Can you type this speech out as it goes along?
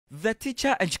The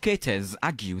teacher educators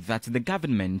argue that the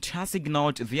government has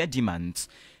ignored their demands,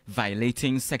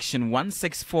 violating Section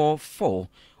 1644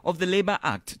 of the Labour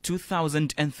Act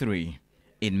 2003.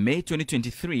 In May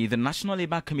 2023, the National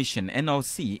Labour Commission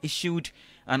 (NLC) issued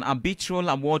an arbitral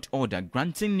award order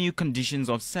granting new conditions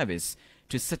of service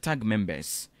to CETAG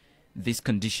members. These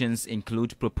conditions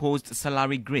include proposed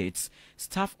salary grades,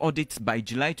 staff audits by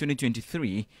July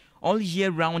 2023, all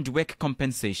year-round work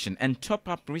compensation and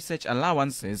top-up research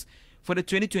allowances for the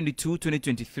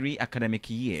 2022-2023 academic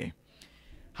year.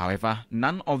 However,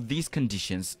 none of these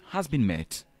conditions has been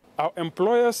met. Our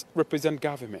employers represent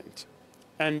government,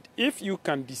 and if you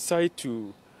can decide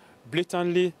to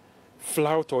blatantly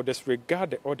flout or disregard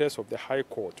the orders of the High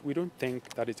Court, we don't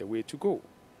think that is a way to go.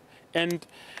 And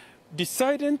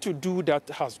deciding to do that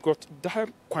has got dire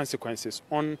consequences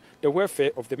on the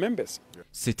welfare of the members.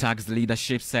 CETAG's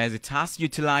leadership says it has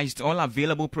utilized all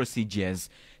available procedures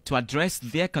to address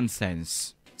their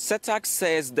concerns. CETAG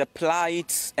says the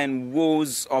plight and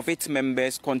woes of its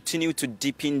members continue to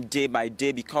deepen day by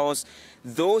day because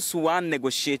those who are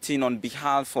negotiating on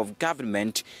behalf of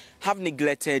government have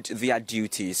neglected their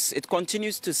duties. It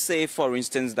continues to say, for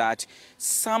instance, that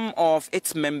some of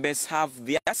its members have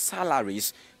their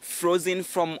salaries frozen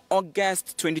from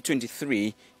August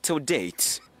 2023 till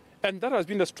date. And that has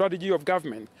been the strategy of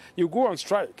government. You go on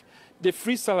strike, they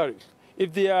freeze salary.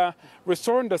 If they are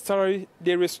restoring the salary,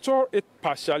 they restore it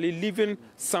partially, leaving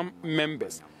some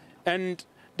members. And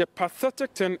the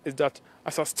pathetic thing is that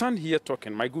as I stand here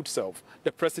talking, my good self,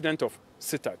 the president of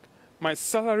CETAG, my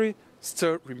salary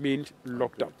still remained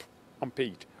locked up,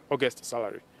 unpaid, August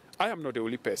salary. I am not the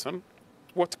only person.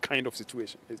 What kind of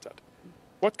situation is that?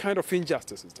 What kind of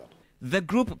injustice is that? The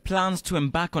group plans to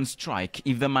embark on strike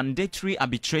if the mandatory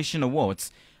arbitration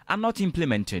awards are not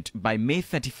implemented by May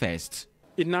 31st.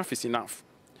 Enough is enough.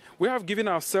 We have given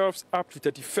ourselves up to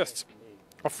 31st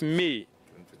of May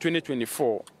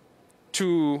 2024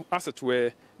 to, as it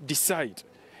were, decide.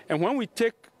 And when we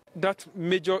take that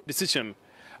major decision,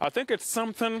 I think it's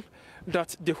something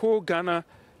that the whole Ghana,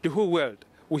 the whole world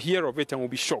will hear of it and will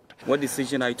be shocked. What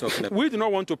decision are you talking about? We do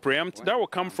not want to preempt. That will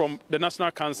come from the National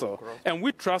Council. And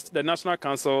we trust the National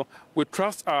Council, we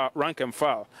trust our rank and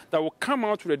file, that will come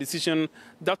out with a decision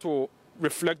that will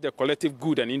reflect the collective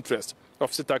good and interest of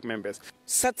CETAG members.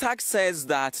 CETAG says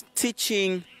that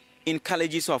teaching in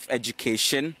colleges of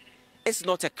education is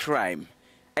not a crime.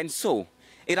 And so,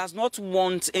 it does not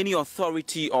want any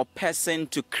authority or person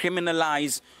to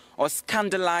criminalize or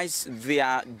scandalize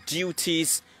their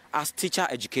duties as teacher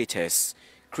educators.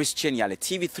 Christian Yale,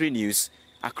 TV3 News,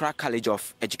 Accra College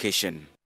of Education.